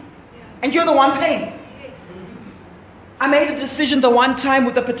body, and you're the one paying. I made a decision the one time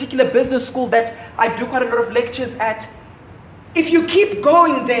with a particular business school that I do quite a lot of lectures at. If you keep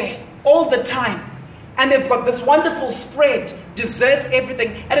going there all the time, and they've got this wonderful spread, desserts,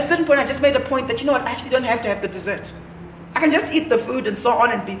 everything, at a certain point I just made a point that, you know what, I actually don't have to have the dessert. I can just eat the food and so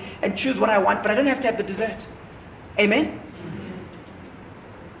on and choose what I want, but I don't have to have the dessert. Amen?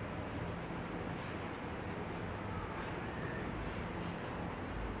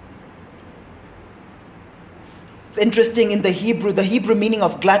 It's interesting in the Hebrew meaning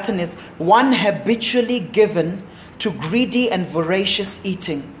of glutton is one habitually given to greedy and voracious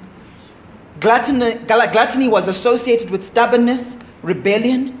eating. Gluttony was associated with stubbornness,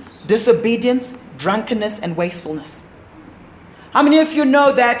 rebellion, disobedience, drunkenness, and wastefulness. How many of you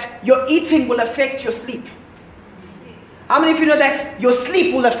know that your eating will affect your sleep? How many of you know that your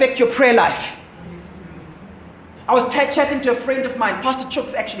sleep will affect your prayer life? I was chatting to a friend of mine, Pastor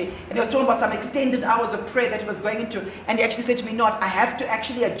Chooks actually, and he was talking about some extended hours of prayer that he was going into, and he actually said to me, I have to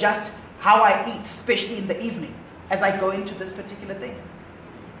actually adjust how I eat, especially in the evening, as I go into this particular thing.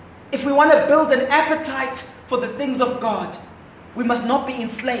 If we want to build an appetite for the things of God, we must not be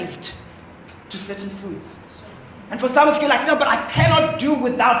enslaved to certain foods. And for some of you, like, no, but I cannot do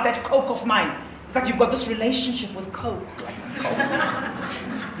without that Coke of mine. It's like you've got this relationship with Coke. Like Coke.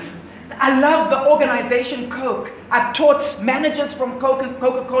 I love the organization Coke. I've taught managers from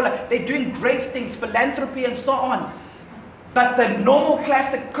Coca-Cola. They're doing great things, philanthropy and so on. But the normal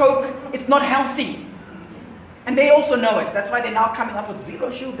classic Coke, it's not healthy. And they also know it. That's why they're now coming up with zero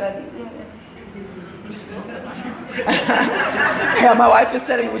sugar. Yeah, my wife is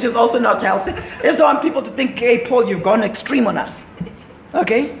telling me, which is also not healthy. I just don't want people to think, hey, Paul, you've gone extreme on us.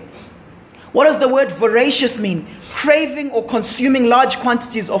 Okay? What does the word voracious mean? Craving or consuming large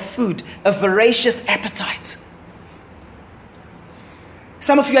quantities of food. A voracious appetite.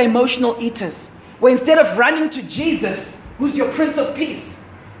 Some of you are emotional eaters, where instead of running to Jesus, who's your Prince of Peace,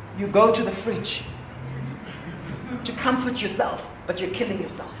 you go to the fridge to comfort yourself, but you're killing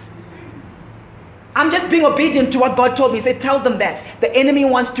yourself. I'm just being obedient to what God told me. He said, tell them that. The enemy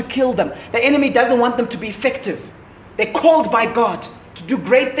wants to kill them. The enemy doesn't want them to be effective. They're called by God to do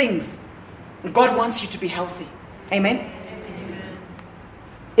great things. And God wants you to be healthy. Amen? Amen.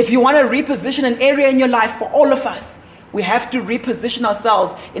 If you want to reposition an area in your life, for all of us, we have to reposition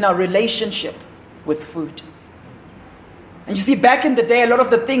ourselves in our relationship with food. And you see, back in the day, a lot of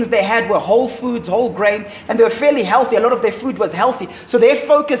the things they had were whole foods, whole grain, and they were fairly healthy. A lot of their food was healthy. So their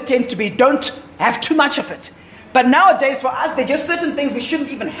focus tends to be, don't have too much of it. But nowadays, for us, there are just certain things we shouldn't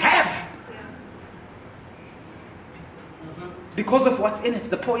even have. Because of what's in it,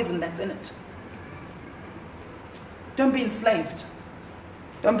 the poison that's in it. Don't be enslaved.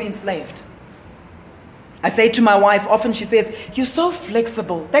 Don't be enslaved. I say to my wife, often she says, you're so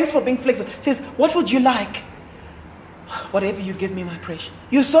flexible. Thanks for being flexible. She says, what would you like? Whatever you give me, my precious.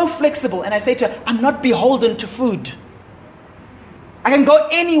 You're so flexible. And I say to her, I'm not beholden to food. I can go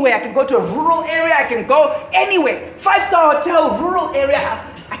anywhere. I can go to a rural area. I can go anywhere. 5-star hotel, rural area.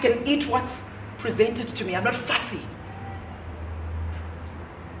 I can eat what's presented to me. I'm not fussy.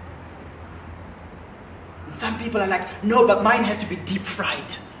 And some people are like, no, but mine has to be deep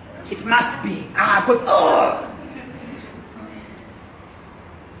fried. It must be. Because,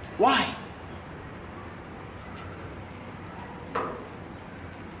 Why?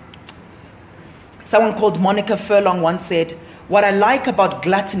 Someone called Monica Furlong once said, what I like about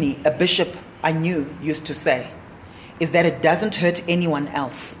gluttony, a bishop I knew used to say, is that it doesn't hurt anyone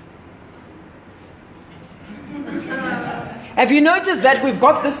else. Have you noticed that we've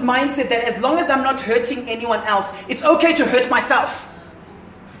got this mindset that as long as I'm not hurting anyone else, it's okay to hurt myself?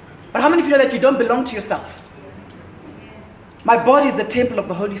 But how many of you know that you don't belong to yourself? My body is the temple of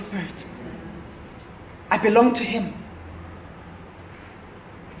the Holy Spirit. I belong to Him.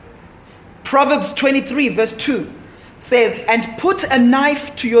 Proverbs 23 verse 2 says, and put a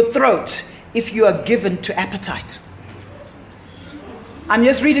knife to your throat if you are given to appetite. I'm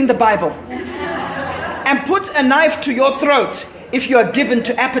just reading the Bible. And put a knife to your throat if you are given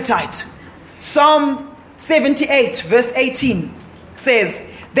to appetite. Psalm 78 verse 18 says,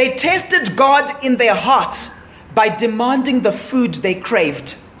 they tested God in their heart by demanding the food they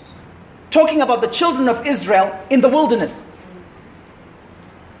craved. Talking about the children of Israel in the wilderness.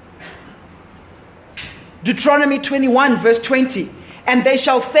 Deuteronomy 21 verse 20. And they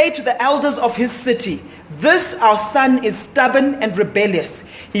shall say to the elders of his city, this our son is stubborn and rebellious.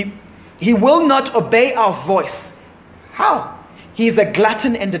 He will not obey our voice. How? He is a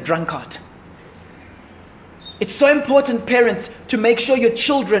glutton and a drunkard. It's so important, parents, to make sure your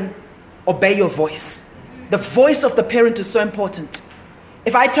children obey your voice. The voice of the parent is so important.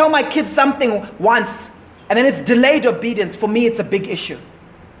 If I tell my kids something once and then it's delayed obedience, for me it's a big issue.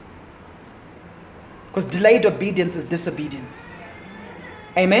 Because delayed obedience is disobedience.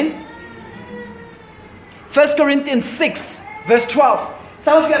 Amen? 1 Corinthians 6 verse 12.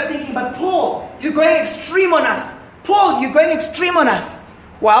 Some of you are thinking, but Paul, you're going extreme on us. Paul, you're going extreme on us.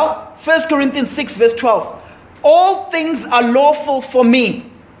 Well, 1 Corinthians 6 verse 12. All things are lawful for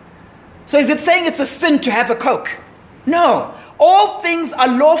me. So is it saying it's a sin to have a Coke? No. All things are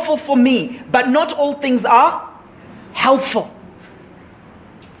lawful for me, but not all things are helpful.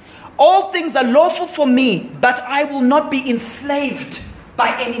 All things are lawful for me, but I will not be enslaved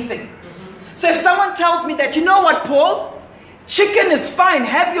by anything. So if someone tells me that, you know what, Paul, chicken is fine,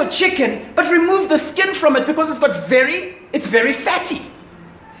 have your chicken, but remove the skin from it because it's very fatty.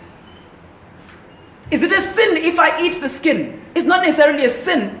 Is it a sin if I eat the skin? It's not necessarily a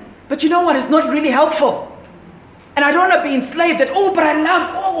sin, but you know what, it's not really helpful. And I don't want to be enslaved that, but I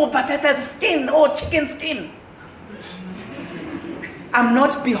love, but that skin, chicken skin. I'm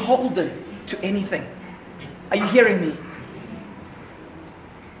not beholden to anything. Are you hearing me?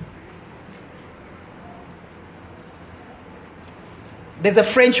 There's a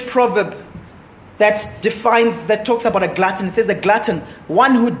French proverb that talks about a glutton. It says a glutton,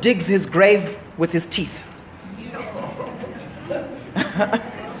 one who digs his grave with his teeth.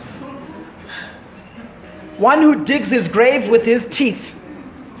 One who digs his grave with his teeth.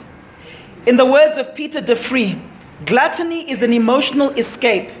 In the words of Peter de Vries, gluttony is an emotional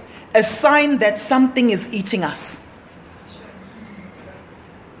escape, a sign that something is eating us.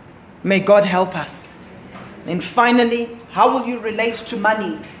 May God help us. And finally, how will you relate to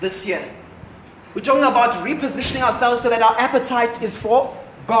money this year? We're talking about repositioning ourselves so that our appetite is for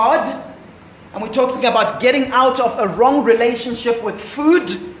God. And we're talking about getting out of a wrong relationship with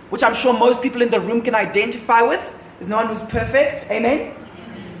food, which I'm sure most people in the room can identify with. There's no one who's perfect. Amen?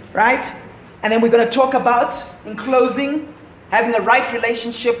 Right? And then we're going to talk about, in closing, having a right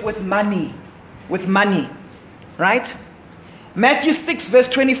relationship with money. With money. Right? Matthew 6 verse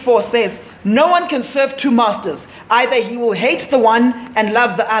 24 says, no one can serve two masters. Either he will hate the one and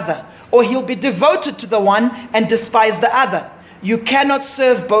love the other, or he'll be devoted to the one and despise the other. You cannot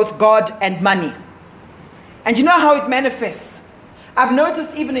serve both God and money. And you know how it manifests? I've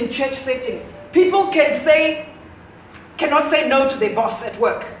noticed even in church settings, people cannot say no to their boss at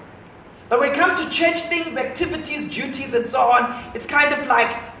work. But when it comes to church things, activities, duties, and so on, it's kind of like,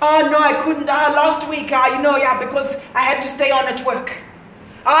 no, I couldn't, last week, because I had to stay on at work.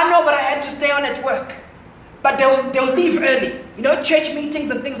 No, but I had to stay on at work. But they'll leave early. Church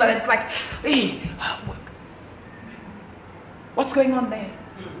meetings and things like that. It's like, work. What's going on there?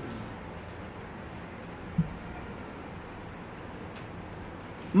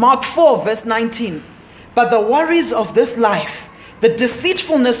 Mark 4 verse 19. But the worries of this life, the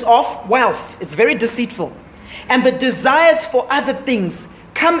deceitfulness of wealth, it's very deceitful, and the desires for other things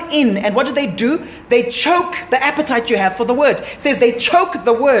come in, and what do? They choke the appetite you have for the word. It says they choke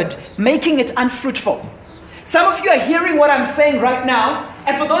the word, making it unfruitful. Some of you are hearing what I'm saying right now,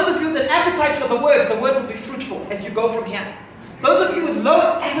 and for those of you with an appetite for the word will be fruitful as you go from here. Those of you with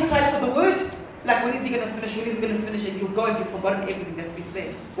low appetite for the word, like when is he going to finish, and you'll go and you've forgotten everything that's been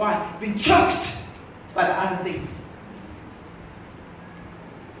said. Why? It's been choked by the other things.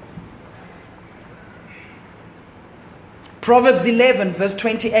 Proverbs 11 verse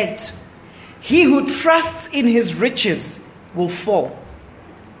 28. He who trusts in his riches will fall,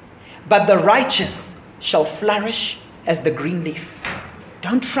 but the righteous shall flourish as the green leaf.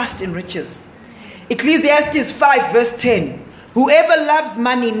 Don't trust in riches. Ecclesiastes 5 verse 10. Whoever loves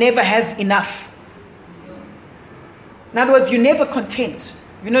money never has enough. In other words, you're never content.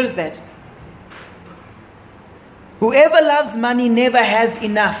 Have you noticed that? Whoever loves money never has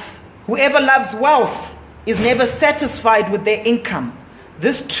enough. Whoever loves wealth is never satisfied with their income.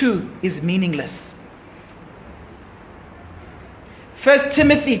 This too is meaningless. 1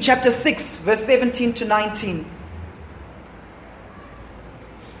 Timothy chapter 6 verse 17 to 19.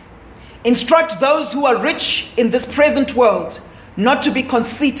 Instruct those who are rich in this present world not to be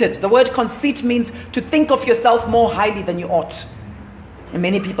conceited. The word conceit means to think of yourself more highly than you ought. And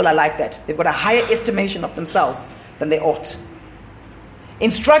many people are like that. They've got a higher estimation of themselves than they ought.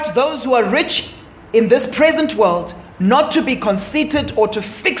 Instruct those who are rich in this present world not to be conceited or to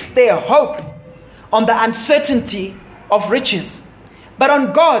fix their hope on the uncertainty of riches, but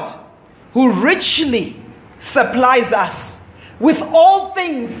on God, who richly supplies us with all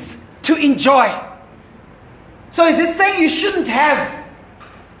things to enjoy. So is it saying you shouldn't have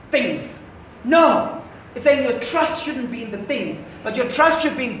things? No. It's saying your trust shouldn't be in the things, but your trust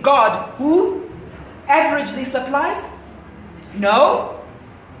should be in God, who averagely supplies? No.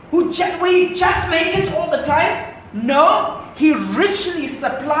 We just make it all the time? No. He richly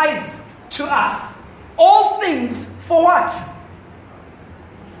supplies to us all things for what?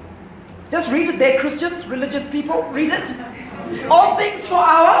 Just read it there, Christians, religious people, read it. All things for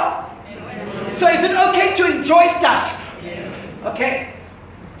our. So is it okay to enjoy stuff? Yes. Okay.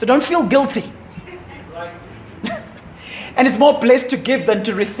 So don't feel guilty. Right. And it's more blessed to give than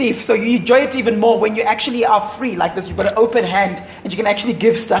to receive. So you enjoy it even more when you actually are free like this. You've got an open hand and you can actually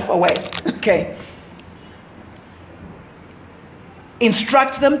give stuff away. Okay.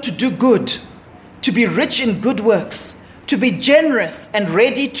 Instruct them to do good, to be rich in good works, to be generous and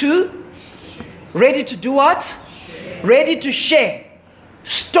ready to do what? Ready to share,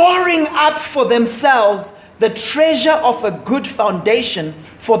 storing up for themselves the treasure of a good foundation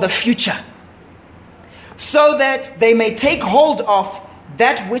for the future, so that they may take hold of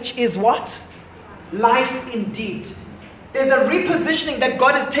that which is what? Life indeed. There's a repositioning that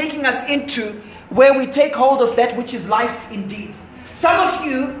God is taking us into where we take hold of that which is life indeed. Some of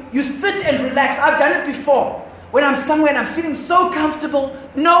you sit and relax. I've done it before. When I'm somewhere and I'm feeling so comfortable,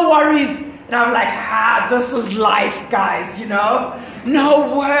 no worries. And I'm like, this is life, guys, you know.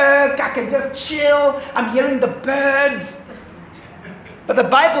 No work, I can just chill. I'm hearing the birds. But the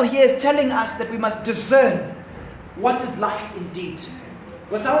Bible here is telling us that we must discern what is life indeed.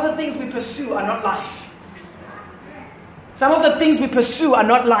 Well, some of the things we pursue are not life. Some of the things we pursue are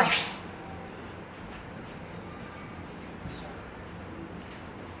not life.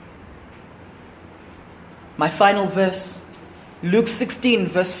 My final verse, Luke 16,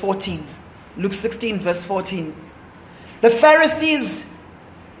 verse 14. Luke 16, verse 14. The Pharisees,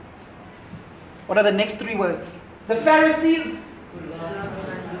 what are the next three words? The Pharisees,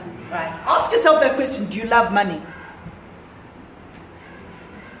 right. Ask yourself that question, do you love money?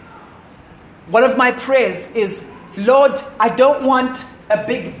 One of my prayers is, Lord, I don't want a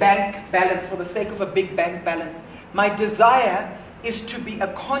big bank balance for the sake of a big bank balance. My desire is to be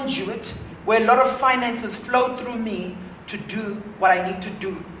a conduit where a lot of finances flow through me to do what I need to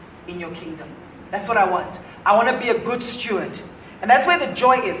do in your kingdom. That's what I want. I want to be a good steward. And that's where the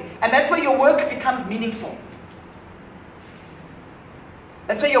joy is. And that's where your work becomes meaningful.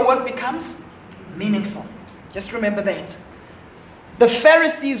 That's where your work becomes meaningful. Just remember that. The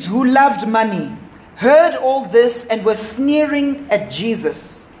Pharisees who loved money heard all this and were sneering at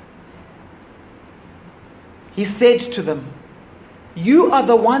Jesus. He said to them, you are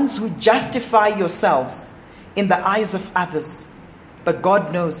the ones who justify yourselves in the eyes of others, but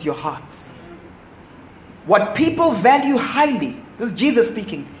God knows your hearts. What people value highly, this is Jesus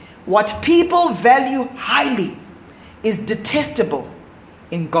speaking, what people value highly is detestable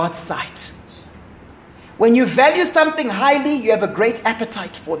in God's sight. When you value something highly, you have a great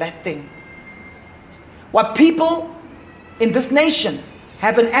appetite for that thing. What people in this nation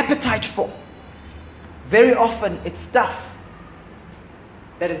have an appetite for, very often it's stuff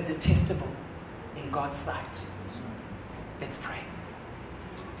that is detestable in God's sight. Let's pray.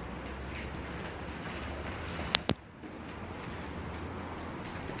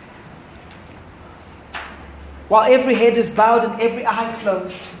 While every head is bowed and every eye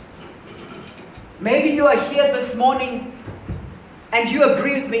closed, maybe you are here this morning and you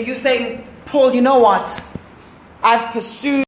agree with me. You're saying, Paul, you know what? I've pursued